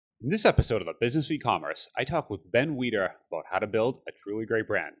In this episode of the Business of E-commerce, I talk with Ben Wieder about how to build a truly great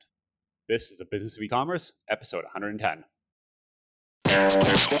brand. This is the Business of E-commerce, episode 110.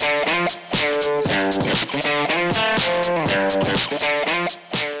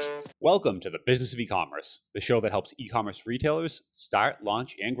 Welcome to the Business of E-commerce, the show that helps e-commerce retailers start,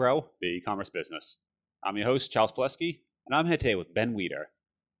 launch, and grow their e-commerce business. I'm your host, Charles Plesky, and I'm here today with Ben Wieder.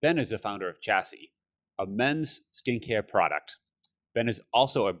 Ben is the founder of Chassis, a men's skincare product. Ben is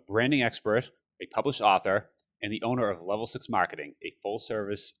also a branding expert, a published author, and the owner of Level 6 Marketing, a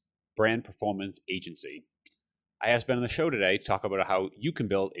full-service brand performance agency. I asked Ben on the show today to talk about how you can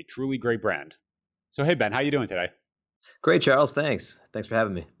build a truly great brand. So, hey, Ben, how you doing today? Great, Charles. Thanks. Thanks for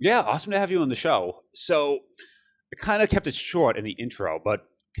having me. Yeah, awesome to have you on the show. So, I kind of kept it short in the intro, but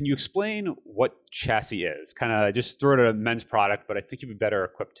can you explain what Chassis is? Kind of just throw it at a men's product, but I think you'd be better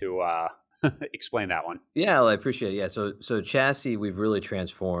equipped to explain that one. Yeah, well, I appreciate it. Yeah, so Chassis, we've really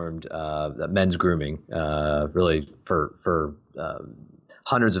transformed men's grooming, really for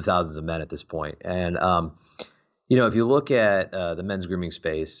hundreds of thousands of men at this point. And if you look at the men's grooming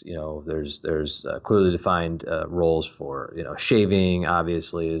space, there's clearly defined roles for shaving.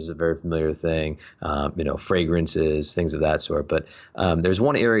 Obviously, is a very familiar thing. Fragrances, things of that sort. But there's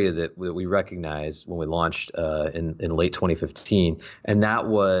one area that we recognized when we launched in late 2015, and that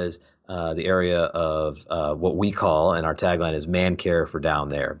was the area of what we call, and our tagline is man care for down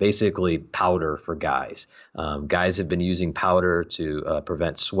there, basically powder for guys. Guys have been using powder to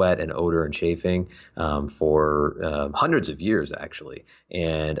prevent sweat and odor and chafing for hundreds of years, actually.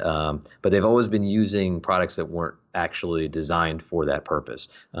 But they've always been using products that weren't actually designed for that purpose.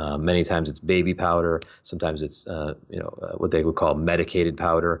 Many times it's baby powder. Sometimes it's what they would call medicated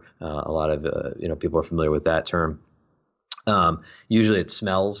powder. A lot of people are familiar with that term. Usually it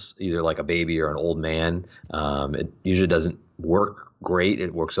smells either like a baby or an old man. It usually doesn't work great.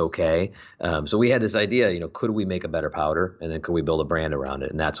 It works okay. So we had this idea, could we make a better powder, and then could we build a brand around it?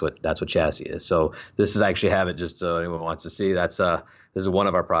 And that's what Chassis is. So this is actually have it just so anyone wants to see. This is one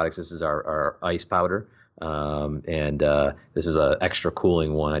of our products. This is our ice powder. This is an extra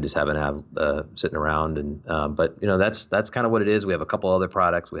cooling one. I just happen to have sitting around, but that's kind of what it is. We have a couple other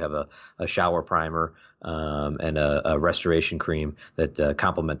products. We have a shower primer and a restoration cream that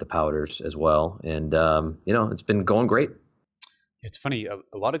complement the powders as well. And it's been going great. It's funny. A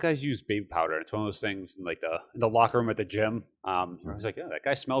lot of guys use baby powder. It's one of those things in the locker room at the gym. I was like, yeah, that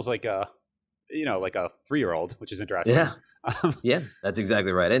guy smells like a 3-year-old, which is interesting. Yeah. Yeah, that's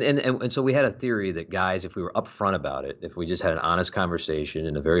exactly right. And so we had a theory that guys, if we were upfront about it, if we just had an honest conversation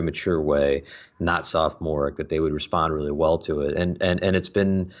in a very mature way, not sophomoric, that they would respond really well to it. And it's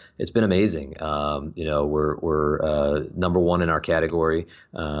been amazing. We're number one in our category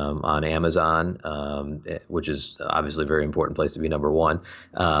on Amazon, which is obviously a very important place to be number one.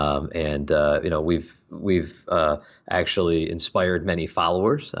 We've actually inspired many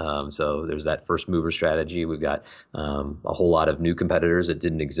followers. So there's that first mover strategy. We've got a whole lot of new competitors that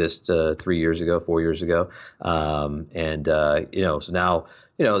didn't exist 3 years ago, 4 years ago. So now,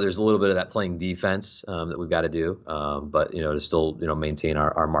 there's a little bit of that playing defense that we've got to do, but to still, maintain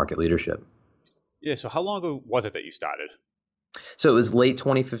our market leadership. Yeah. So how long ago was it that you started? So it was late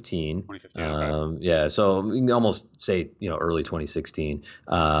 2015. 2015. Okay. Yeah. So we can almost say, early 2016.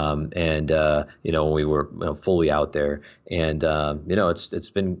 When we were fully out there, and it's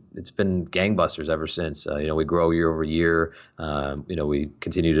been gangbusters ever since. We grow year over year. We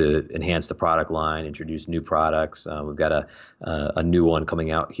continue to enhance the product line, introduce new products. We've got a new one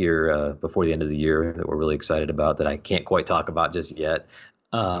coming out here before the end of the year that we're really excited about that I can't quite talk about just yet.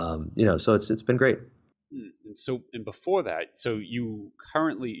 So it's been great. And before that, so you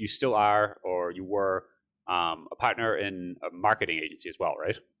still are, or you were a partner in a marketing agency as well,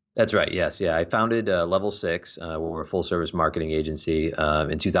 right? That's right. Yes. Yeah. I founded Level 6. We're a full service marketing agency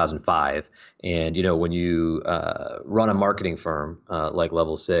in 2005. And, when you run a marketing firm like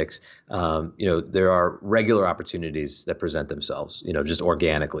Level 6, there are regular opportunities that present themselves, just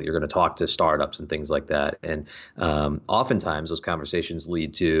organically. You're going to talk to startups and things like that. And oftentimes those conversations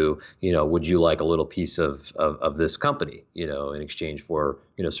lead to, would you like a little piece of this company, in exchange for,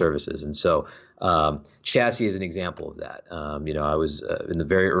 services. And so Chassis is an example of that. I was in the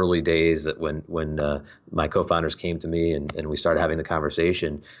very early days that when my co-founders came to me and we started having the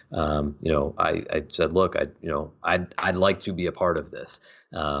conversation, I said, look, I'd like to be a part of this.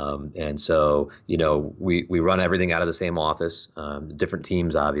 And so, we run everything out of the same office, different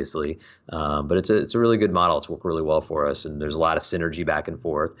teams, obviously. But it's a really good model. It's worked really well for us. And there's a lot of synergy back and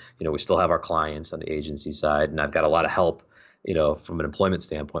forth. We still have our clients on the agency side, and I've got a lot of help from an employment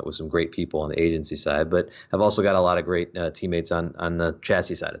standpoint with some great people on the agency side, but I've also got a lot of great teammates on the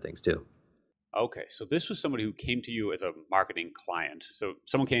chassis side of things too. Okay, so this was somebody who came to you as a marketing client. So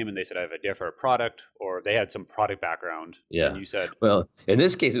someone came and they said, I have a idea for a product, or they had some product background, and Yeah. you said, Well, in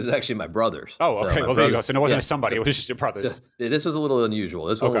this case, it was actually my brothers. oh, So okay, my well, there you go. brother, So it wasn't yeah. a somebody, it was just your So brothers. this was a little unusual.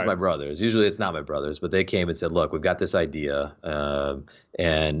 This one was Okay. my brothers. Usually it's not my brothers, but they came and said, look, we've got this idea.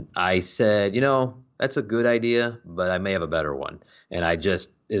 And I said, that's a good idea, but I may have a better one. And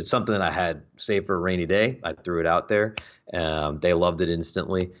it's something that I had saved for a rainy day. I threw it out there. They loved it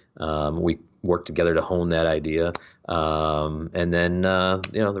instantly. We worked together to hone that idea. And then,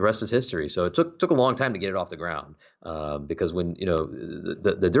 the rest is history. So it took a long time to get it off the ground. Because when,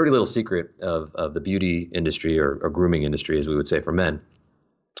 the dirty little secret of the beauty industry or grooming industry, as we would say for men,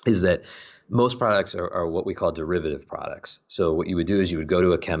 is that most products are what we call derivative products. So what you would do is you would go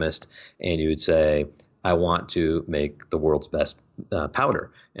to a chemist and you would say, I want to make the world's best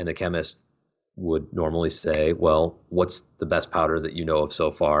powder. And the chemist would normally say, well, what's the best powder that you know of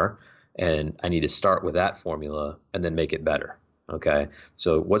so far? And I need to start with that formula and then make it better. Okay.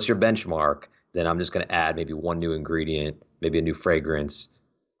 So what's your benchmark? Then I'm just going to add maybe one new ingredient, maybe a new fragrance,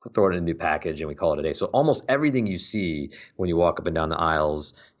 throw it in a new package, and we call it a day. So almost everything you see when you walk up and down the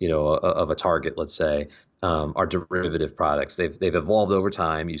aisles, of a Target, let's say, are derivative products. They've evolved over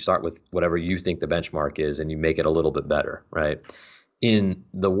time. You start with whatever you think the benchmark is, and you make it a little bit better, right? In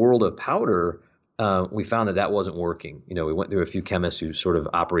the world of powder, we found that wasn't working. We went through a few chemists who sort of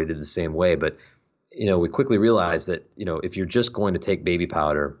operated the same way, but we quickly realized that if you're just going to take baby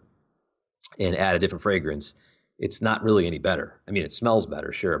powder and add a different fragrance, it's not really any better. I mean, it smells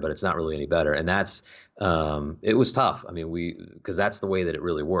better, sure, but it's not really any better. And it was tough. I mean, because that's the way that it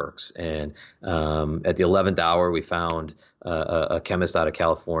really works. And at the 11th hour, we found a chemist out of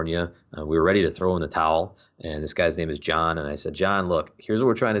California. We were ready to throw in the towel. And this guy's name is John. And I said, John, look, here's what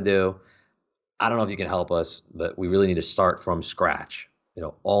we're trying to do. I don't know if you can help us, but we really need to start from scratch,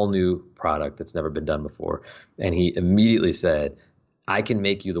 all new product that's never been done before. And he immediately said, I can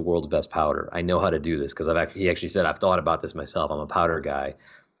make you the world's best powder. I know how to do this because he actually said, I've thought about this myself. I'm a powder guy.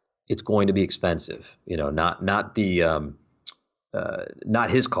 It's going to be expensive, not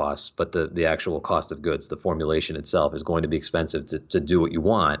his costs, but the actual cost of goods. The formulation itself is going to be expensive to do what you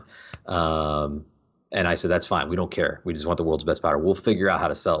want. And I said, that's fine. We don't care. We just want the world's best powder. We'll figure out how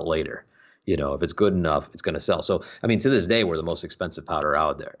to sell it later. If it's good enough, it's going to sell. So, I mean, to this day, we're the most expensive powder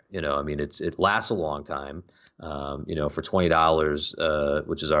out there. I mean, it lasts a long time. For $20,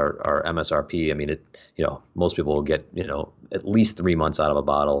 which is our MSRP. I mean, most people will get, at least 3 months out of a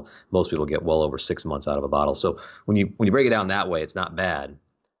bottle. Most people get well over 6 months out of a bottle. So when you break it down that way, it's not bad,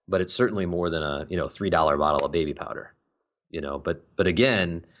 but it's certainly more than a, $3 bottle of baby powder, but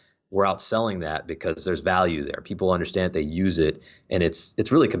again, we're outselling that because there's value there. People understand, they use it, and it's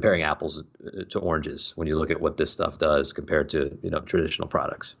really comparing apples to oranges when you look at what this stuff does compared to, traditional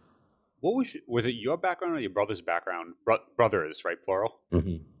products. What was it your background or your brother's background? Brothers, right? Plural.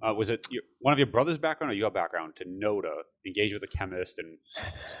 Mm-hmm. Was it one of your brother's background or your background to know to engage with a chemist and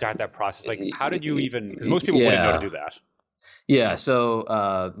start that process? Like, how did you even? Because most people wouldn't know to do that. Yeah.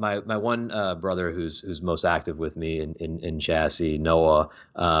 So my one brother who's most active with me in chassis, Noah.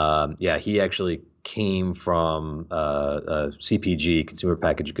 He actually came from CPG, consumer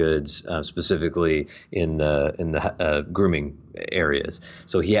packaged goods, specifically in the grooming areas.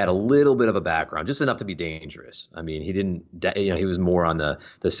 So he had a little bit of a background, just enough to be dangerous. I mean, he didn't, he was more on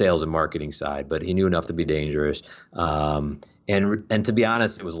the sales and marketing side, but he knew enough to be dangerous. And to be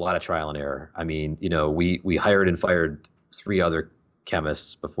honest, it was a lot of trial and error. I mean, we hired and fired 3 other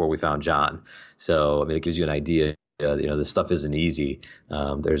chemists before we found John. So, I mean, it gives you an idea. This stuff isn't easy.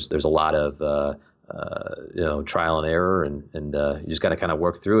 There's a lot of trial and error, and you just got to kind of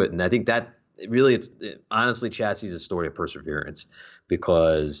work through it. And I think that honestly, chassis is a story of perseverance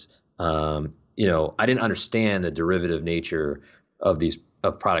because I didn't understand the derivative nature of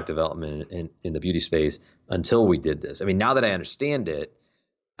product development in the beauty space until we did this. I mean, now that I understand it,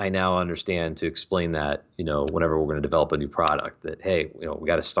 I now understand to explain that, whenever we're going to develop a new product, that, hey, we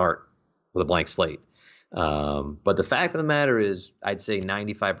got to start with a blank slate. But the fact of the matter is, I'd say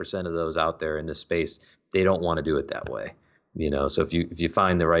 95% of those out there in this space, they don't want to do it that way. So if you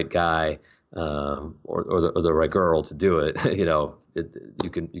find the right guy or the right girl to do it, you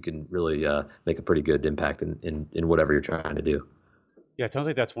can really make a pretty good impact in whatever you're trying to do. Yeah, it sounds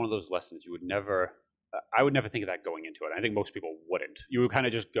like that's one of those lessons you would never. I would never think of that going into it. I think most people wouldn't. You would kind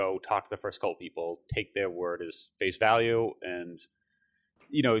of just go talk to the first couple people, take their word as face value, and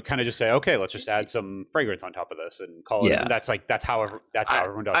kind of just say, okay, let's just add some fragrance on top of this and call it. And that's how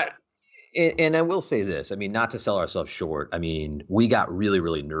everyone does it. And I will say this, I mean, not to sell ourselves short. I mean, we got really,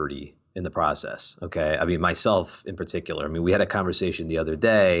 really nerdy in the process. Okay. I mean, myself in particular, I mean, we had a conversation the other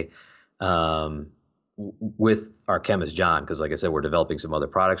day um, with our chemist, John, because like I said, we're developing some other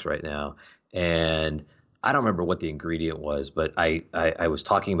products right now. And I don't remember what the ingredient was, but I was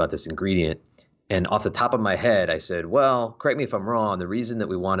talking about this ingredient. And off the top of my head, I said, well, correct me if I'm wrong. The reason that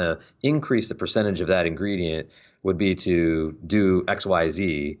we want to increase the percentage of that ingredient would be to do X, Y,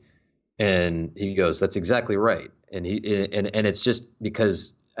 Z. And he goes, "That's exactly right." And it's just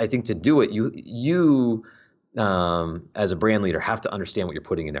because I think to do it, you as a brand leader have to understand what you're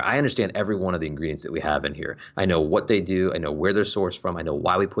putting in there. I understand every one of the ingredients that we have in here. I know what they do. I know where they're sourced from. I know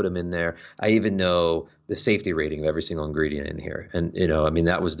why we put them in there. I even know the safety rating of every single ingredient in here. And I mean,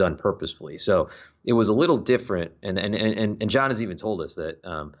 that was done purposefully. So it was a little different. And John has even told us that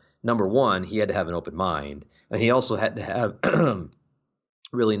number one, he had to have an open mind, and he also had to have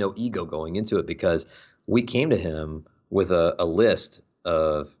really no ego going into it, because we came to him with a list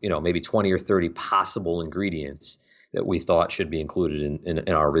of, maybe 20 or 30 possible ingredients that we thought should be included in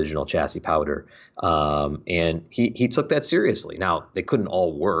our original chassis powder. And he took that seriously. Now, they couldn't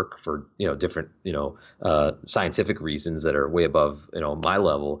all work for, different, scientific reasons that are way above, my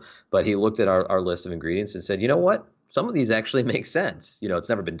level. But he looked at our list of ingredients and said, you know what? Some of these actually make sense. It's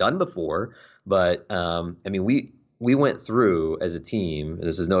never been done before. But, I mean, we went through as a team, and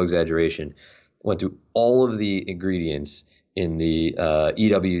this is no exaggeration, went through all of the ingredients in the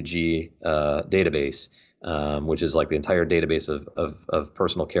EWG database, which is like the entire database of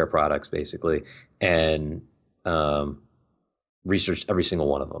personal care products, basically, and researched every single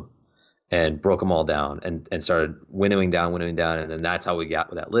one of them and broke them all down and started winnowing down. And then that's how we got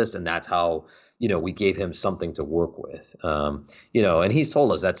with that list. And that's how, we gave him something to work with. And he's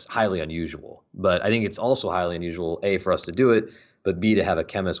told us that's highly unusual, but I think it's also highly unusual, A, for us to do it, but B, to have a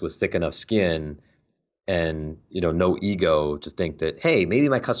chemist with thick enough skin and, no ego to think that, hey, maybe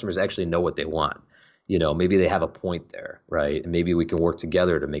my customers actually know what they want. Maybe they have a point there, right? And maybe we can work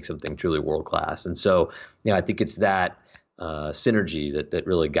together to make something truly world-class. And so, I think it's that synergy that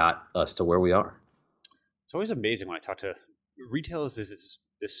really got us to where we are. It's always amazing when I talk to retailers, is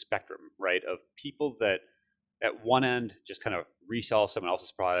this spectrum, right, of people that at one end just kind of resell someone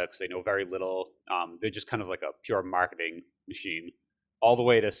else's products. They know very little. They're just kind of like a pure marketing machine, all the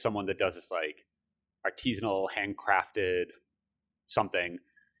way to someone that does this like artisanal, handcrafted something.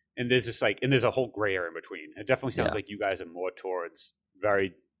 And there's this and there's a whole gray area in between. It definitely sounds like you guys are more towards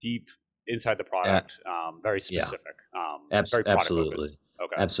very deep inside the product, very specific, very product focused.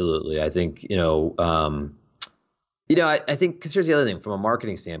 Okay. Absolutely. I think, I think, because here's the other thing, from a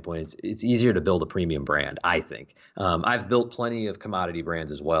marketing standpoint, it's easier to build a premium brand, I think. I've built plenty of commodity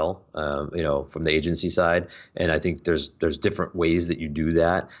brands as well, from the agency side, and I think there's different ways that you do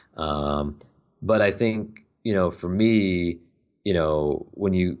that. But I think, for me,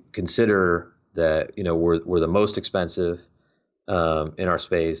 when you consider that, we're the most expensive in our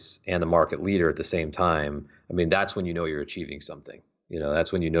space and the market leader at the same time, I mean, that's when you're achieving something.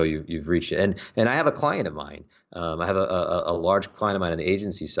 That's when you've reached it. And I have a client of mine. I have a large client of mine on the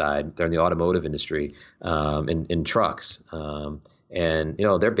agency side. They're in the automotive industry, in trucks. And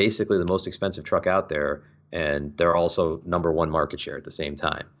they're basically the most expensive truck out there, and they're also number one market share at the same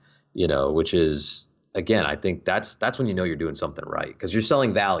time. Which is, again, I think that's when you're doing something right, because you're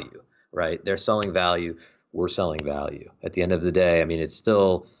selling value, right? They're selling value. We're selling value. At the end of the day, I mean, it's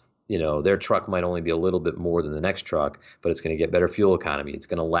still, their truck might only be a little bit more than the next truck, but it's going to get better fuel economy. It's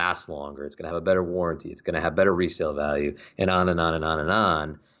going to last longer. It's going to have a better warranty. It's going to have better resale value, and on and on and on and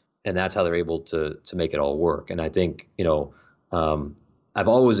on. And that's how they're able to make it all work. And I think, I've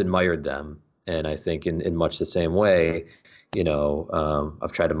always admired them. And I think in much the same way,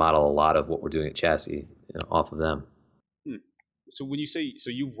 I've tried to model a lot of what we're doing at Chassis, off of them. So when you say, so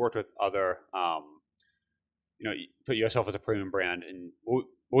you've worked with other, you put yourself as a premium brand, and what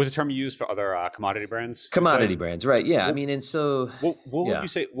was the term you used for other commodity brands? Commodity brands, right? Yeah. I mean, and so what would you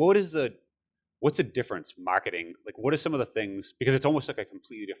say? What's the difference marketing? Like, what are some of the things? Because it's almost like a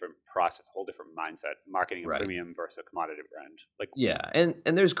completely different process, a whole different mindset, marketing a premium versus a commodity brand. Like,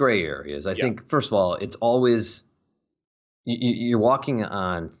 and there's gray areas. I think, first of all, it's always, you're walking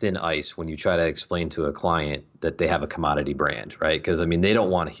on thin ice when you try to explain to a client that they have a commodity brand, right? Because I mean, they don't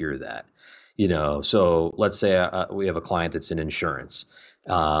want to hear that. So let's say we have a client that's in insurance,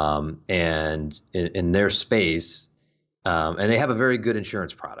 and in their space, and they have a very good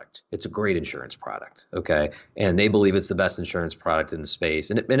insurance product. It's a great insurance product, okay, and they believe it's the best insurance product in the space,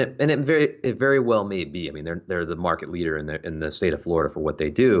 and it very well may be. I mean, they're the market leader in the state of Florida for what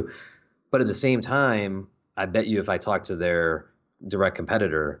they do, but at the same time, I bet you if I talk to their direct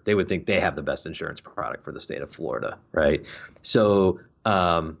competitor, they would think they have the best insurance product for the state of Florida, right? So,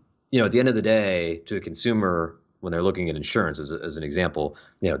 at the end of the day, to a consumer, when they're looking at insurance, as an example,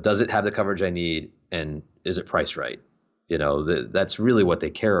 does it have the coverage I need, and is it priced right? That's really what they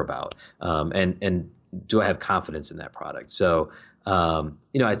care about, and do I have confidence in that product? So,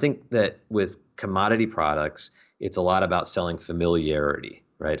 I think that with commodity products, it's a lot about selling familiarity,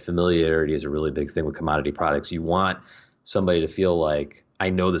 right? Familiarity is a really big thing with commodity products. You want somebody to feel like, I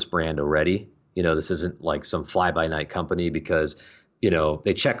know this brand already. This isn't like some fly-by-night company, because, you're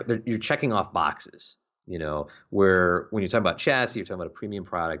checking off boxes. Where when you're talking about chassis, you're talking about a premium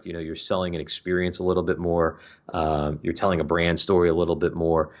product, you're selling an experience a little bit more. You're telling a brand story a little bit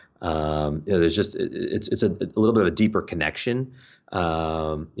more. There's just, it's a little bit of a deeper connection.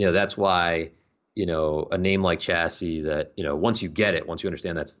 That's why, a name like Chassis, that, once you get it, once you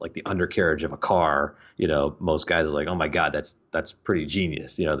understand that's like the undercarriage of a car, most guys are like, oh my God, that's pretty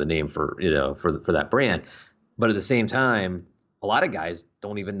genius, the name for that brand. But at the same time, a lot of guys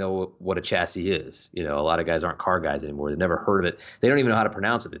don't even know what a chassis is. A lot of guys aren't car guys anymore. They've never heard of it. They don't even know how to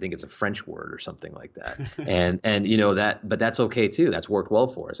pronounce it. They think it's a French word or something like that. But that's okay too. That's worked well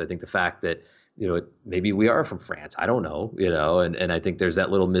for us. I think the fact that, maybe we are from France. I don't know, and I think there's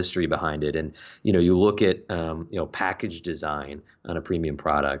that little mystery behind it. And, you look at, package design on a premium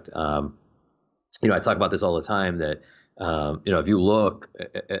product. I talk about this all the time, that, if you look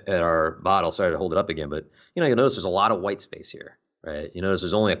at our bottle, sorry to hold it up again, but, you'll notice there's a lot of white space here, right? You notice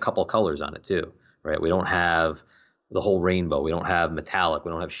there's only a couple colors on it too, right? We don't have the whole rainbow. We don't have metallic.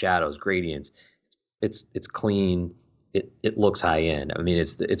 We don't have shadows, gradients. It's clean. It looks high end. I mean,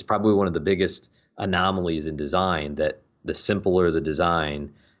 it's probably one of the biggest anomalies in design, that the simpler the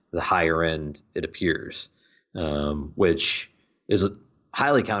design, the higher end it appears, which is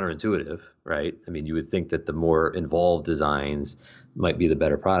highly counterintuitive, right? I mean, you would think that the more involved designs might be the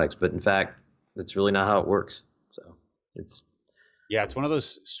better products, but in fact, that's really not how it works. So it's one of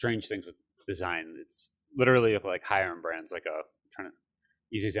those strange things with design. It's literally of like higher end brands, like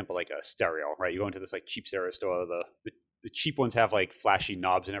easy example, like a stereo, right? You go into this like cheap stereo store, the cheap ones have like flashy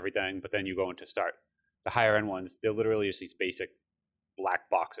knobs and everything, but then you go into the higher end ones, they're literally just these basic black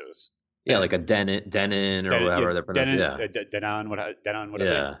boxes. Yeah, like a Denon or whatever they're pronounced. Denon, whatever.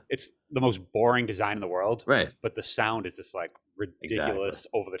 Yeah. It's the most boring design in the world. Right. But the sound is this like ridiculous,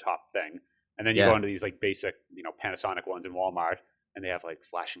 over the top thing. And then you go into these like basic, Panasonic ones in Walmart, and they have like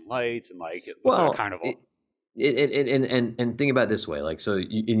flashing lights and like it looks like a carnival. And think about it this way, like, so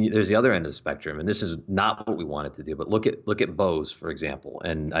there's the other end of the spectrum, and this is not what we wanted to do, but look at Bose, for example.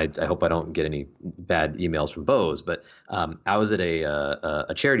 And I hope I don't get any bad emails from Bose, but I was at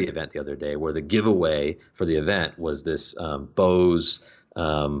a charity event the other day, where the giveaway for the event was this Bose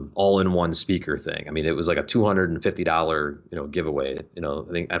all-in-one speaker thing. I mean, it was like a $250 giveaway.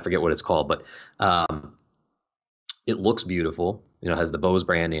 I forget what it's called, but it looks beautiful. Has the Bose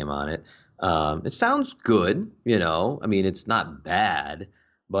brand name on it. It sounds good, I mean, it's not bad,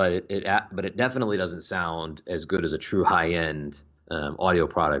 but it definitely doesn't sound as good as a true high-end audio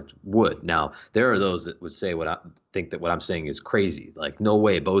product would. Now, there are those that would say think that what I'm saying is crazy. Like, no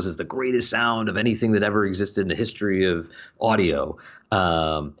way, Bose is the greatest sound of anything that ever existed in the history of audio.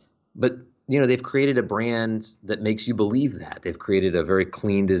 But they've created a brand that makes you believe that. They've created a very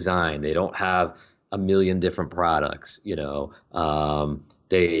clean design. They don't have a million different products. They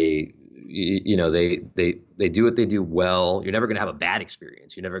do what they do well. You're never going to have a bad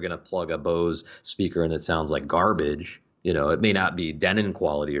experience. You're never going to plug a Bose speaker and it sounds like garbage. It may not be Denon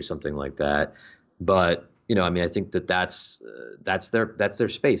quality or something like that, but I mean, I think that's their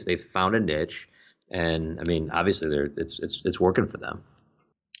space. They've found a niche, and I mean, obviously, it's working for them.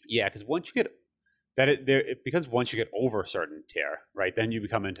 Yeah, because once you get once you get over a certain tier, right, then you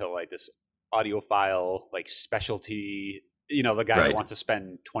become into like this audiophile, like specialty. The guy that wants to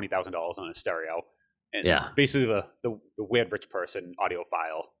spend $20,000 on a stereo, and it's basically the weird rich person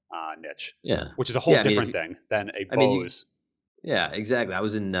audiophile niche. Yeah, which is a whole different thing than a Bose. Yeah, exactly. I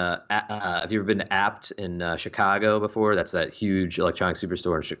was in. Have you ever been to Apt in Chicago before? That's that huge electronic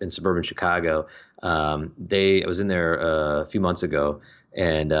superstore in suburban Chicago. I was in there a few months ago,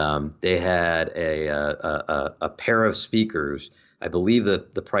 and they had a pair of speakers. I believe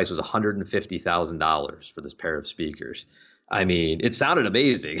that the price was $150,000 for this pair of speakers. I mean, it sounded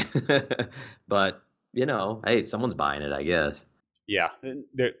amazing, but hey, someone's buying it, I guess. Yeah,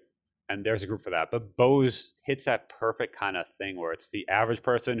 there's a group for that. But Bose hits that perfect kind of thing where it's the average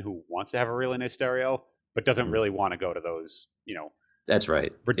person who wants to have a really nice stereo, but doesn't really want to go to those, That's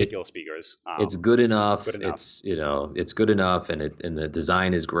right. ridiculous speakers. It's good enough. Good enough. It's good enough, and the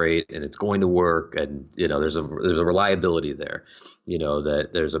design is great, and it's going to work, and there's a reliability there. That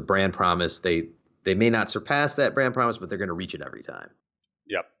there's a brand promise. They may not surpass that brand promise, but they're going to reach it every time.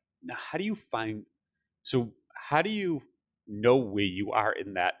 Yep. Now, how do you know where you are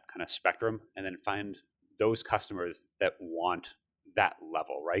in that kind of spectrum, and then find those customers that want that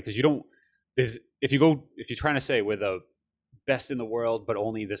level, right? Because if you're trying to say we're the best in the world, but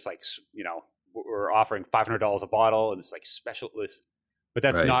only this, like, we're offering $500 a bottle and it's like special list, but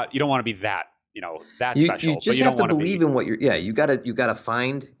that's Right. not, you don't want to be that, that You special. just but you have don't to want believe in what you gotta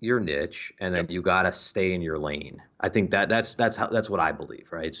find your niche, and then Yep. you gotta stay in your lane. I think that's what I believe,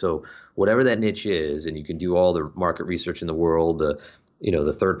 right? So whatever that niche is, and you can do all the market research in the world,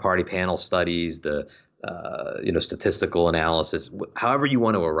 the third party panel studies, the statistical analysis, however you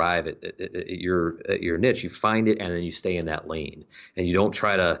want to arrive at your niche, you find it and then you stay in that lane, and you don't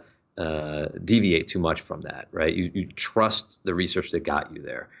try to deviate too much from that, right? You trust the research that got you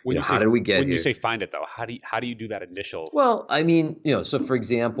there. How did we get here? When you say find it, though, how do you do that initial? Well, I mean, so for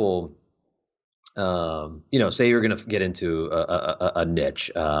example, say you're going to get into a niche.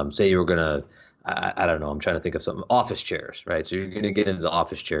 Say you were going to, I don't know, I'm trying to think of something, office chairs, right? So you're going to get into the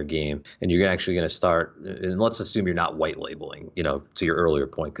office chair game, and you're actually going to start, and let's assume you're not white labeling, to your earlier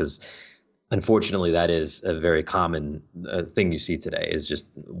point, because unfortunately that is a very common thing you see today, is just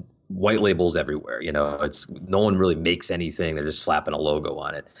white labels everywhere. It's no one really makes anything. They're just slapping a logo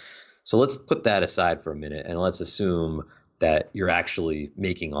on it. So let's put that aside for a minute, and let's assume that you're actually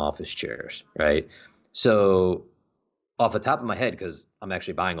making office chairs, right? So off the top of my head, because I'm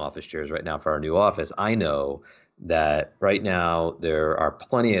actually buying office chairs right now for our new office, I know that right now there are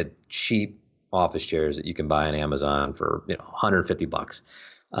plenty of cheap office chairs that you can buy on Amazon for $150.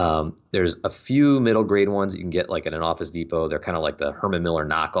 There's a few middle grade ones that you can get like at an Office Depot. They're kind of like the Herman Miller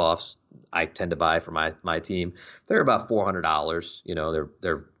knockoffs I tend to buy for my team. They're about $400.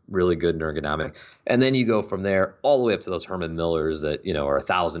 They're really good and ergonomic. And then you go from there all the way up to those Herman Millers that are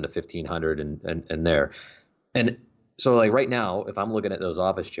 1,000 to 1,500 and there. And so like right now, if I'm looking at those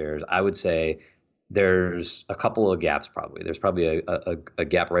office chairs, I would say there's a couple of gaps probably. There's probably a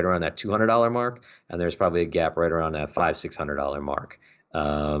gap right around that $200 mark, and there's probably a gap right around that $500-600 mark.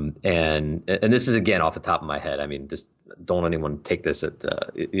 And this is again off the top of my head. I mean, don't anyone take this at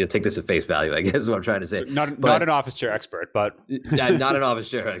face value, I guess is what I'm trying to say. So not an office chair expert, but not an office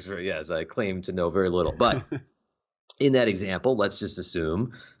chair expert. Yes, I claim to know very little. But in that example, let's just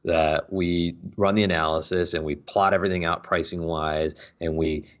assume that we run the analysis and we plot everything out pricing wise, and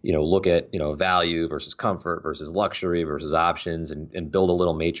we look at value versus comfort versus luxury versus options, and build a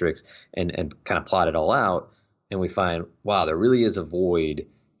little matrix and kind of plot it all out. And we find, wow, there really is a void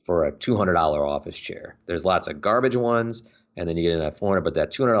for a $200 office chair. There's lots of garbage ones, and then you get in that $400, but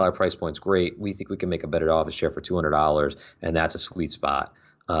that $200 price point's great. We think we can make a better office chair for $200, and that's a sweet spot.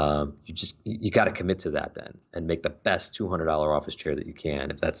 You got to commit to that then, and make the best $200 office chair that you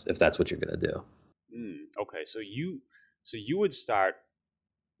can, if that's what you're going to do. Okay, so you would start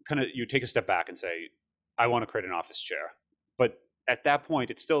you take a step back and say, I want to create an office chair, but at that point,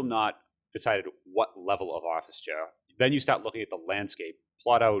 it's still not decided what level of office chair. Then you start looking at the landscape,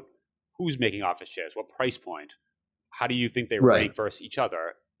 plot out who's making office chairs, what price point, how do you think they rank versus each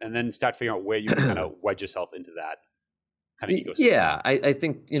other, and then start figuring out where you can kind of wedge yourself into that kind of ecosystem. Yeah, I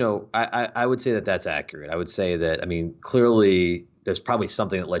think I would say that that's accurate. I would say that, I mean, clearly there's probably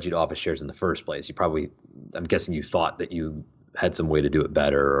something that led you to office chairs in the first place. I'm guessing you thought that you had some way to do it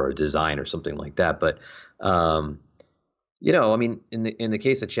better, or a design or something like that. But I mean, in the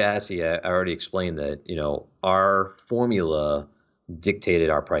case of chassis, I already explained that, our formula dictated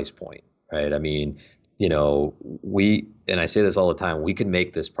our price point, right? I mean, and I say this all the time, we could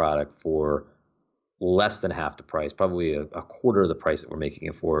make this product for less than half the price, probably a quarter of the price that we're making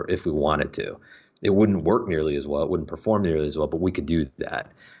it for, if we wanted to. It wouldn't work nearly as well. It wouldn't perform nearly as well, but we could do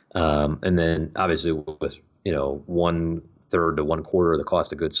that. And then obviously with, 1/3 to 1/4 of the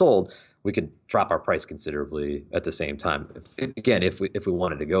cost of goods sold, we could drop our price considerably at the same time. If we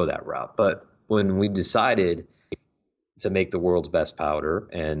wanted to go that route. But when we decided to make the world's best powder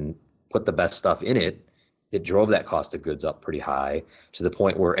and put the best stuff in it, it drove that cost of goods up pretty high, to the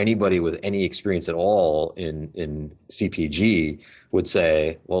point where anybody with any experience at all in CPG would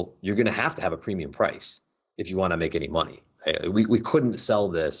say, well, you're going to have a premium price if you want to make any money. We couldn't sell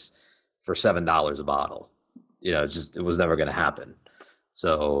this for $7 a bottle. It was never going to happen.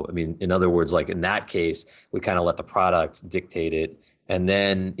 So, I mean, in other words, like in that case, we kind of let the product dictate it. And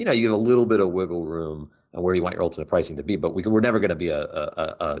then, you have a little bit of wiggle room on where you want your ultimate pricing to be. But we're never going to be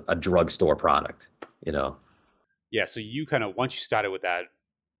a drugstore product, Yeah, so you kind of once you started with that,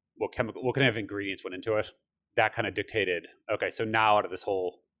 what kind of ingredients went into it? That kind of dictated. Okay, so now out of this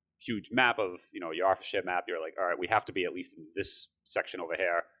whole huge map of your authorship map, you're like, all right, we have to be at least in this section over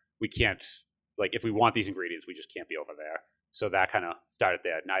here. We can't like if we want these ingredients, we just can't be over there. So that kind of started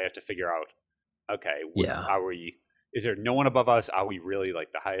there. Now you have to figure out, okay, Yeah. are we? Is there no one above us? Are we really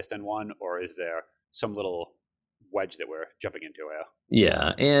like the highest end one, or is there some little wedge that we're jumping into here?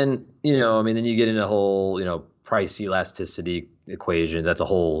 Yeah, and I mean, then you get into the whole, price elasticity equation. That's a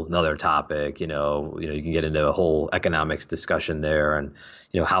whole another topic. You can get into a whole economics discussion there, and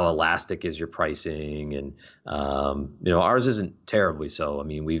how elastic is your pricing, and ours isn't terribly so. I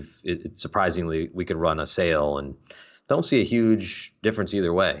mean, surprisingly we can run a sale and don't see a huge difference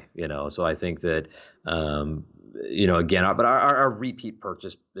either way. So I think that again, our repeat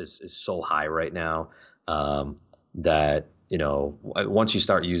purchase is so high right now that once you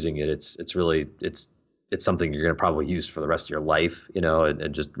start using it, it's really it's something you're going to probably use for the rest of your life,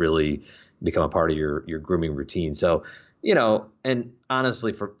 and just really become a part of your grooming routine. So, and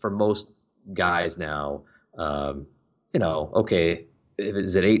honestly, for most guys now, okay,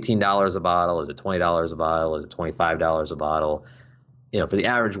 is it $18 a bottle? Is it $20 a bottle? Is it $25 a bottle? For the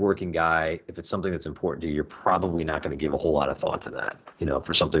average working guy, if it's something that's important to you, you're probably not going to give a whole lot of thought to that,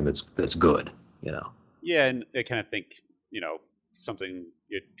 for something that's good, Yeah, and I kind of think something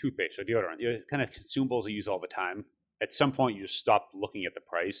your toothpaste or deodorant, your kind of consumables you use all the time. At some point, you just stop looking at the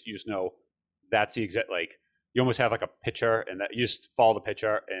price. You just know that's the exact you almost have like a picture, and that you just follow the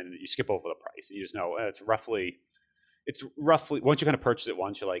picture and you skip over the price. And you just know it's roughly once you kind of purchase it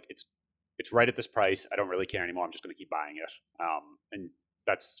once, you're like it's right at this price. I don't really care anymore. I'm just going to keep buying it. And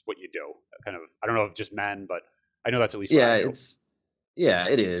that's what you do. Kind of I don't know if just men, but I know that's at least what yeah, I do. yeah,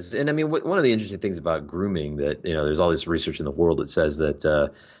 it is. And I mean, one of the interesting things about grooming that, there's all this research in the world that says that,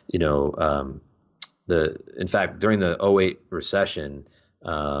 in fact, during the '08 recession,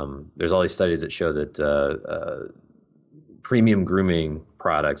 there's all these studies that show that premium grooming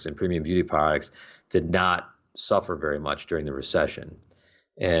products and premium beauty products did not suffer very much during the recession.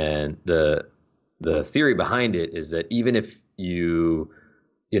 And the theory behind it is that even if you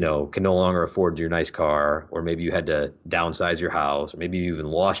can no longer afford your nice car, or maybe you had to downsize your house, or maybe you even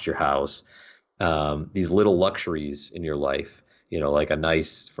lost your house. These little luxuries in your life, like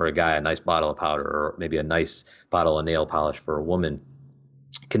for a guy, a nice bottle of powder, or maybe a nice bottle of nail polish for a woman,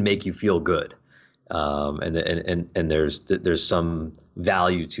 can make you feel good. And there's some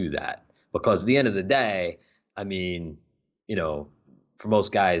value to that, because at the end of the day, I mean, for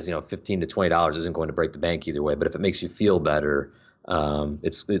most guys, $15 to $20 isn't going to break the bank either way. But if it makes you feel better,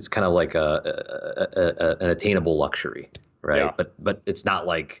 it's kind of like an attainable luxury, right? Yeah, But it's not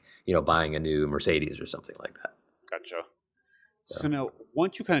like buying a new Mercedes or something like that. gotcha. So So now,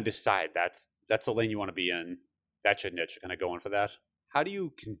 once you kind of decide that's the lane you want to be in, that's your niche, you're kind of going for that. How do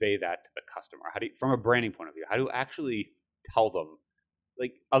you convey that to the customer? How do you, from a branding point of view, how do you actually tell them,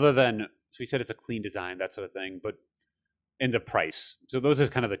 like, other than so we said it's a clean design, that sort of thing, but in the price. So those are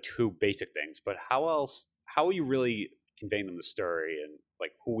kind of the two basic things. But how else? How are you really conveying them the story and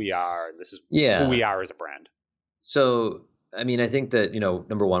like who we are? And this is who yeah, we are as a brand. so I mean, I think that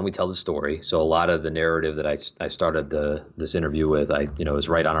number one, we tell the story. So a lot of the narrative that I started this interview with, is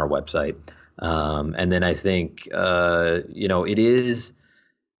right on our website. And then I think it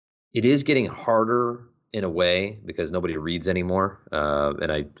is getting harder in a way because nobody reads anymore. And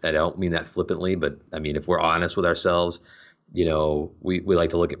I don't mean that flippantly, but I mean, if we're honest with ourselves, we like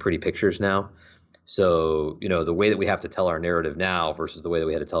to look at pretty pictures now. So, the way that we have to tell our narrative now versus the way that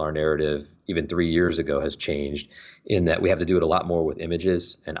we had to tell our narrative even 3 years ago has changed, in that we have to do it a lot more with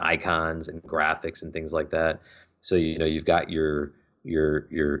images and icons and graphics and things like that. So, you've got your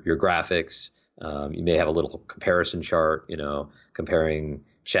graphics. You may have a little comparison chart, comparing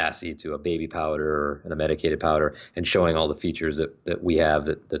chassis to a baby powder and a medicated powder, and showing all the features that we have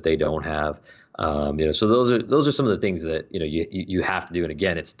that they don't have. So those are some of the things that you have to do. And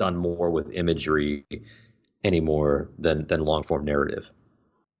again, it's done more with imagery anymore than long form narrative.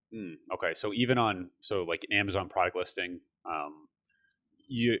 Okay, so even on like an Amazon product listing,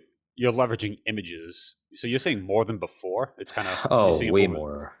 you you're leveraging images. So you're saying more than before. It's kind of you're Oh, seeing it way moving.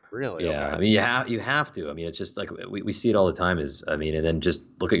 more. Really? Yeah, Okay. I mean, you have to. I mean, it's just like we see it all the time. I mean, and then just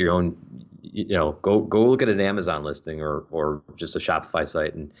look at your own. Go look at an Amazon listing or just a Shopify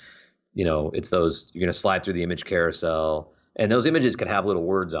site, and it's those, you're going to slide through the image carousel, and those images can have little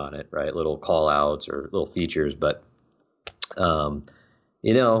words on it, right? Little call outs or little features. But, I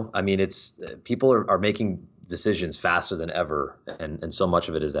mean, it's people are making decisions faster than ever. And so much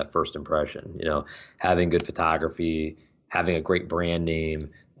of it is that first impression, having good photography, having a great brand name,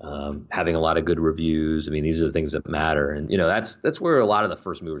 having a lot of good reviews. I mean, these are the things that matter. And, that's where a lot of the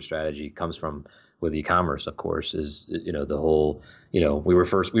first mover strategy comes from with e-commerce, of course, is, the whole, we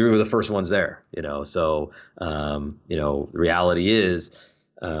were the first ones there, so, the reality is,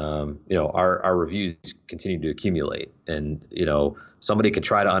 our reviews continue to accumulate, and, somebody could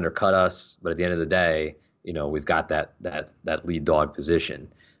try to undercut us, but at the end of the day, we've got that lead dog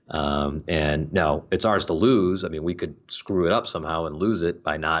position. And now it's ours to lose. I mean, we could screw it up somehow and lose it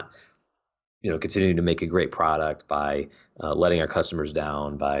by not, continuing to make a great product, by letting our customers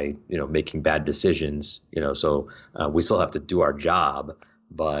down, by, making bad decisions, so we still have to do our job,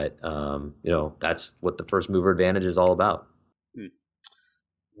 but, that's what the first mover advantage is all about.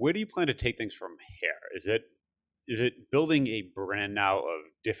 Where do you plan to take things from here? Is it building a brand now of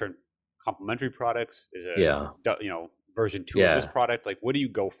different complementary products? Is it, version 2 of this product? Like, where do you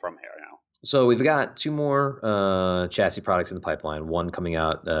go from here now? So we've got 2 more chassis products in the pipeline. One coming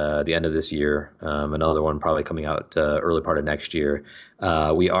out the end of this year. Another one probably coming out early part of next year.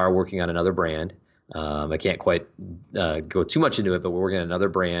 We are working on another brand. I can't quite go too much into it, but we're working on another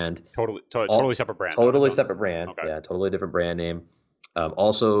brand. Totally separate brand. Totally separate brand. Okay. Yeah, totally different brand name.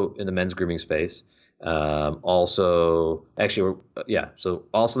 Also in the men's grooming space. Also in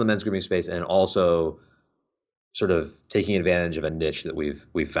the men's grooming space, and also sort of taking advantage of a niche that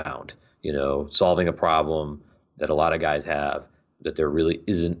we've found, solving a problem that a lot of guys have, that there really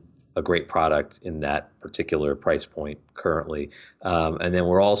isn't a great product in that particular price point currently. And then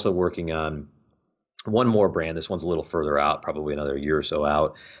we're also working on one more brand. This one's a little further out, probably another year or so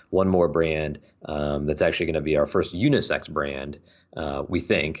out. One more brand that's actually going to be our first unisex brand, we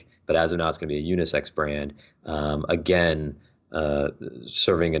think. But as of now, it's going to be a unisex brand. Again,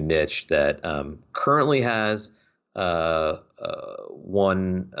 serving a niche that currently has one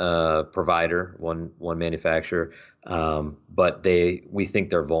provider, one manufacturer, but we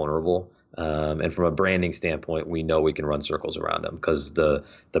think they're vulnerable. And from a branding standpoint, we know we can run circles around them, because the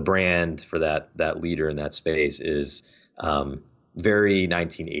brand for that leader in that space is very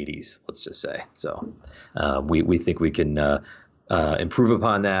 1980s, let's just say. So we think we can improve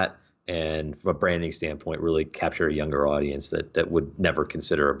upon that, and from a branding standpoint, really capture a younger audience that would never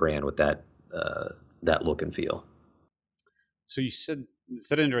consider a brand with that look and feel. So you said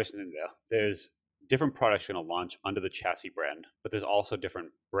interesting in there. There's different products you're going to launch under the chassis brand, but there's also different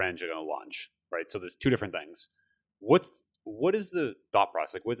brands you're going to launch, right? So there's 2 different things. What is the thought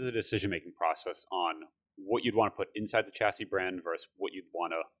process? Like, what is the decision-making process on what you'd want to put inside the chassis brand versus what you'd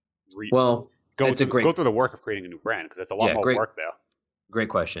want to go through the work of creating a new brand? Because it's a lot more work there. Great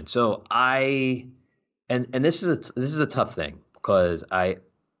question. So and this is a tough thing, because I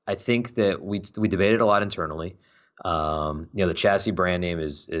think that we debated a lot internally. The chassis brand name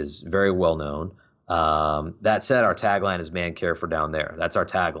is very well known. That said, our tagline is "Man Care for Down There." That's our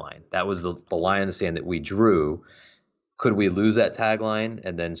tagline. That was the line in the sand that we drew. Could we lose that tagline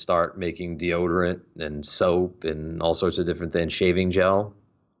and then start making deodorant and soap and all sorts of different things, shaving gel?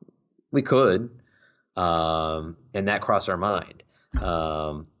 We could, and that crossed our mind.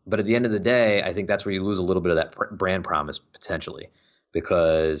 But at the end of the day, I think that's where you lose a little bit of that brand promise potentially,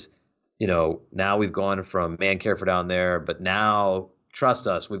 because now we've gone from Man Care for Down There, but now, trust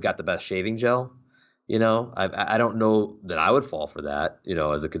us, we've got the best shaving gel. I don't know that I would fall for that.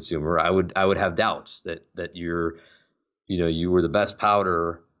 As a consumer, I would have doubts that you were the best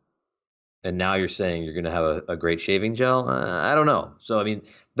powder, and now you're saying you're going to have a great shaving gel. I don't know. So I mean,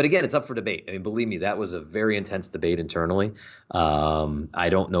 but again, it's up for debate. I mean, believe me, that was a very intense debate internally. I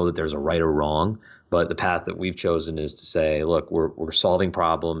don't know that there's a right or wrong, but the path that we've chosen is to say, look, we're solving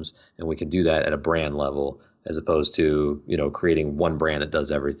problems, and we can do that at a brand level, as opposed to creating one brand that does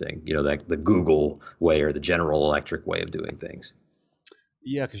everything. Like the Google way or the General Electric way of doing things.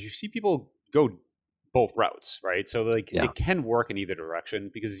 Yeah, because you see people go both routes, right? So it can work in either direction,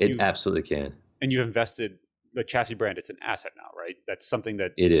 because it absolutely can. And you've invested the chassis brand. It's an asset now, right? That's something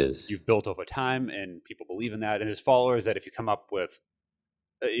that it is. You've built over time, and people believe in that. And there's followers that if you come up with,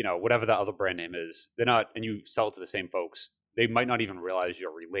 whatever the other brand name is, they're not, and you sell it to the same folks, they might not even realize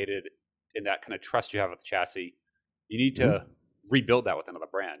you're related. In that kind of trust you have with the chassis, you need to rebuild that with another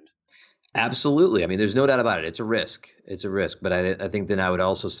brand. Absolutely. I mean, there's no doubt about it. It's a risk. But I think then I would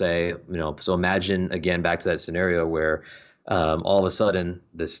also say, so imagine, again, back to that scenario where all of a sudden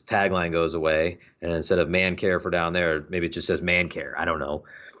this tagline goes away, and instead of Man Care for Down There, maybe it just says Man Care. I don't know.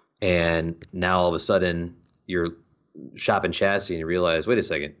 And now all of a sudden you're shopping chassis and you realize, wait a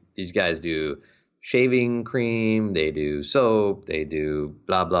second, these guys do shaving cream, they do soap, they do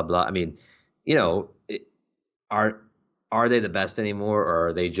blah, blah, blah. I mean, are they the best anymore, or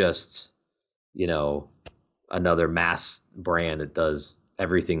are they just, another mass brand that does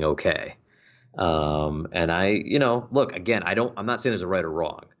everything okay? And look, again, I'm not saying there's a right or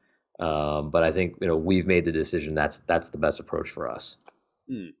wrong, but I think, we've made the decision that's the best approach for us.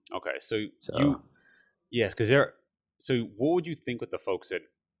 Okay, so So yeah, because so what would you think with the folks that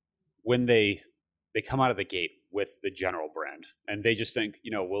when they come out of the gate with the general brand and they just think,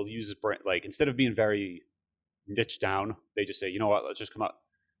 we'll use this brand, like instead of being very niche down, they just say, you know what, let's just come up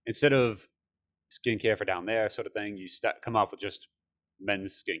instead of skincare for down there sort of thing. You come up with just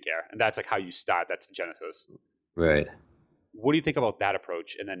men's skincare, and that's like how you start. That's the genesis. right. What do you think about that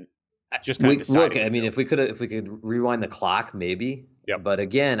approach? And then just kind of Look, deciding. I mean, if we could rewind the clock, maybe. Yep. But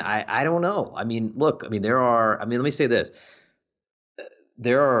again, I don't know. I mean, look, I mean, let me say this.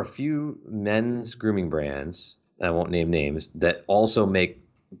 There are a few men's grooming brands, I won't name names, that also make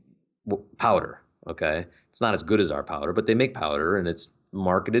powder. Okay. It's not as good as our powder, but they make powder and it's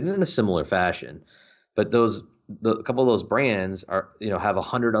marketed in a similar fashion. But a couple of those brands are, have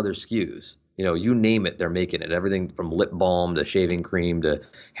 100 other SKUs. You name it, they're making it. Everything from lip balm to shaving cream to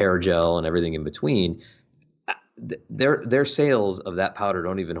hair gel and everything in between. Their sales of that powder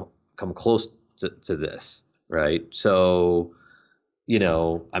don't even come close to this, right? So,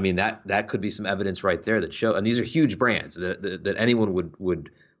 I mean, that could be some evidence right there that show. And these are huge brands that anyone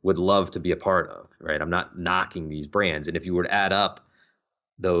would love to be a part of, right? I'm not knocking these brands, and if you were to add up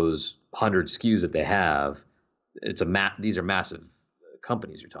those 100 SKUs that they have, these are massive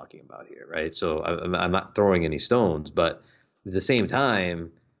companies you're talking about here, right? So I'm not throwing any stones, but at the same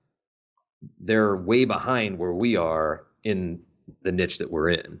time, they're way behind where we are in the niche that we're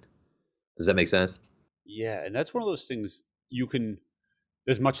in. Does that make sense? Yeah, and that's one of those things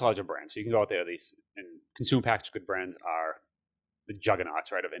there's much larger brands. So you can go out there, these and consumer packaged good brands are the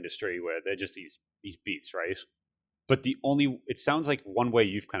juggernauts, right, of industry, where they're just these beasts, right? But it sounds like one way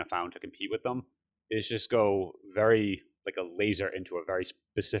you've kind of found to compete with them is just go very like a laser into a very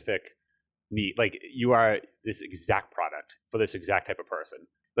specific need. Like you are this exact product for this exact type of person.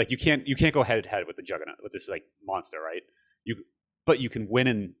 Like you can't go head to head with the juggernaut, with this like monster, right? But you can win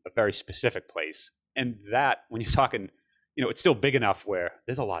in a very specific place. And that, when you're talking, it's still big enough where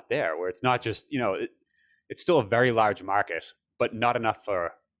there's a lot there, where it's not just, it's still a very large market, but not enough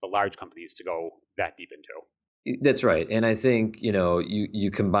for the large companies to go that deep into. That's right. And I think,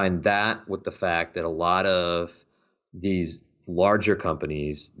 you combine that with the fact that a lot of these larger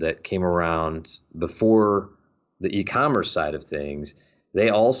companies that came around before the e-commerce side of things, they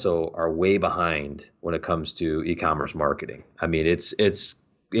also are way behind when it comes to e-commerce marketing. I mean, it's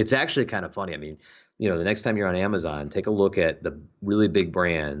actually kind of funny. I mean, the next time you're on Amazon, take a look at the really big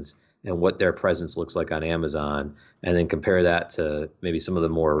brands and what their presence looks like on Amazon, and then compare that to maybe some of the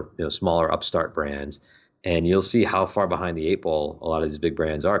more smaller upstart brands, and you'll see how far behind the eight ball a lot of these big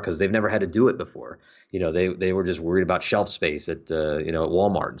brands are, because they've never had to do it before. They were just worried about shelf space at at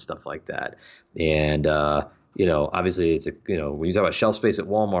Walmart and stuff like that. And obviously it's when you talk about shelf space at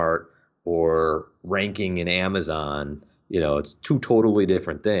Walmart or ranking in Amazon, it's two totally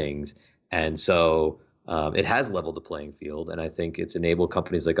different things. And so it has leveled the playing field, and I think it's enabled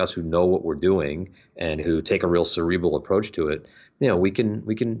companies like us who know what we're doing and who take a real cerebral approach to it. We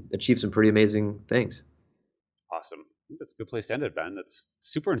can achieve some pretty amazing things. Awesome. That's a good place to end it, Ben. That's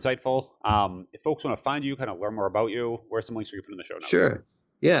super insightful. If folks want to find you, kind of learn more about you, where are some links we can put in the show notes? Sure.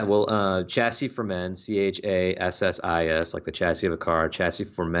 Yeah, well, Chassis for Men, CHASSIS, like the chassis of a car.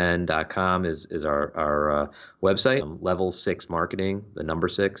 ChassisForMen.com is our website. Level 6 Marketing, the number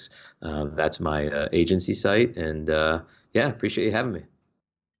 6. That's my agency site. And appreciate you having me.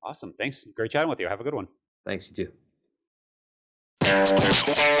 Awesome. Thanks. Great chatting with you. Have a good one. Thanks, you too.